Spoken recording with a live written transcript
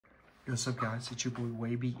What's up guys, it's your boy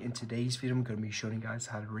Wavy. In today's video, I'm going to be showing you guys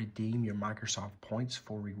how to redeem your Microsoft points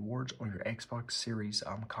for rewards on your Xbox Series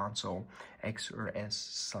console, X or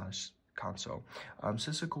S/console. So this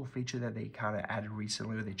is a cool feature that they kind of added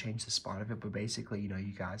recently, or they changed the spot of it, but basically,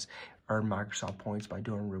 you guys earn Microsoft points by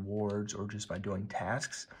doing rewards or just by doing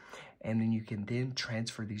tasks. And then you can then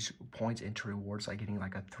transfer these points into rewards, like getting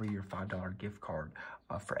like a $3 or $5 gift card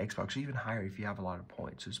for Xbox, or even higher if you have a lot of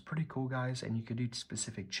points. So it's pretty cool, guys, and you can do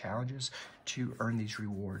specific challenges to earn these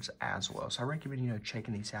rewards as well. So I recommend,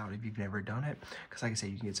 checking these out if you've never done it, because like I said,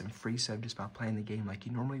 you can get some free stuff just by playing the game like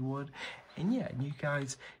you normally would. And yeah, you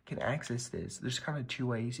guys can access this. There's kind of two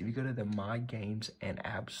ways. If you go to the My Games and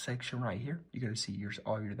Apps section right here, you're going to see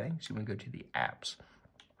all your things. You want to go to the apps.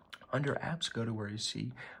 Under apps, go to where you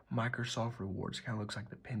see Microsoft Rewards. Kind of looks like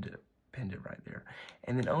the pendant right there.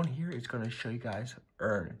 And then on here, it's going to show you guys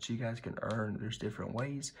earn. So you guys can earn, there's different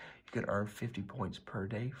ways. You can earn 50 points per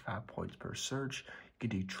day, 5 points per search. You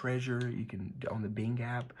can do treasure. You can, on the Bing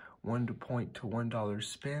app, $1 to $1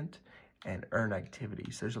 spent, and earn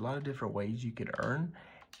activities. There's a lot of different ways you can earn.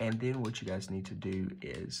 And then what you guys need to do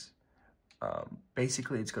is,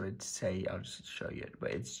 basically it's going to say, I'll just show you it, but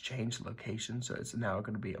it's changed location, so it's now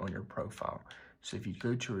going to be on your profile. So if you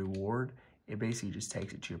go to reward, it basically just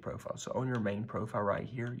takes it to your profile. So on your main profile right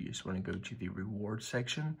here, you just want to go to the reward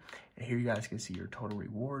section, and here you guys can see your total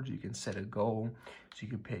rewards. You can set a goal, so you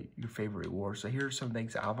can pick your favorite rewards. So here are some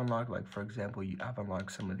things I've unlocked, like for example, I've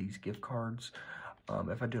unlocked some of these gift cards.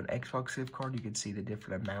 If I do an Xbox gift card, you can see the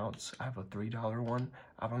different amounts. I have a $3 one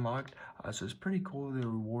I've unlocked. So it's pretty cool, the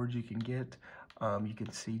rewards you can get. You can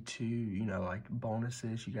see too, like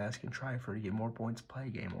bonuses you guys can try to get more points, play a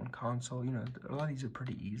game on console. A lot of these are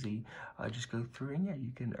pretty easy. Just go through and yeah,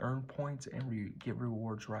 you can earn points and get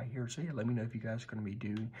rewards right here. So yeah, let me know if you guys are going to be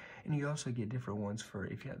doing. And you also get different ones for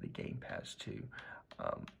if you have the Game Pass too,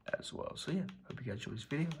 as well. So yeah, hope you guys enjoyed this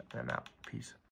video, and I'm out. Peace.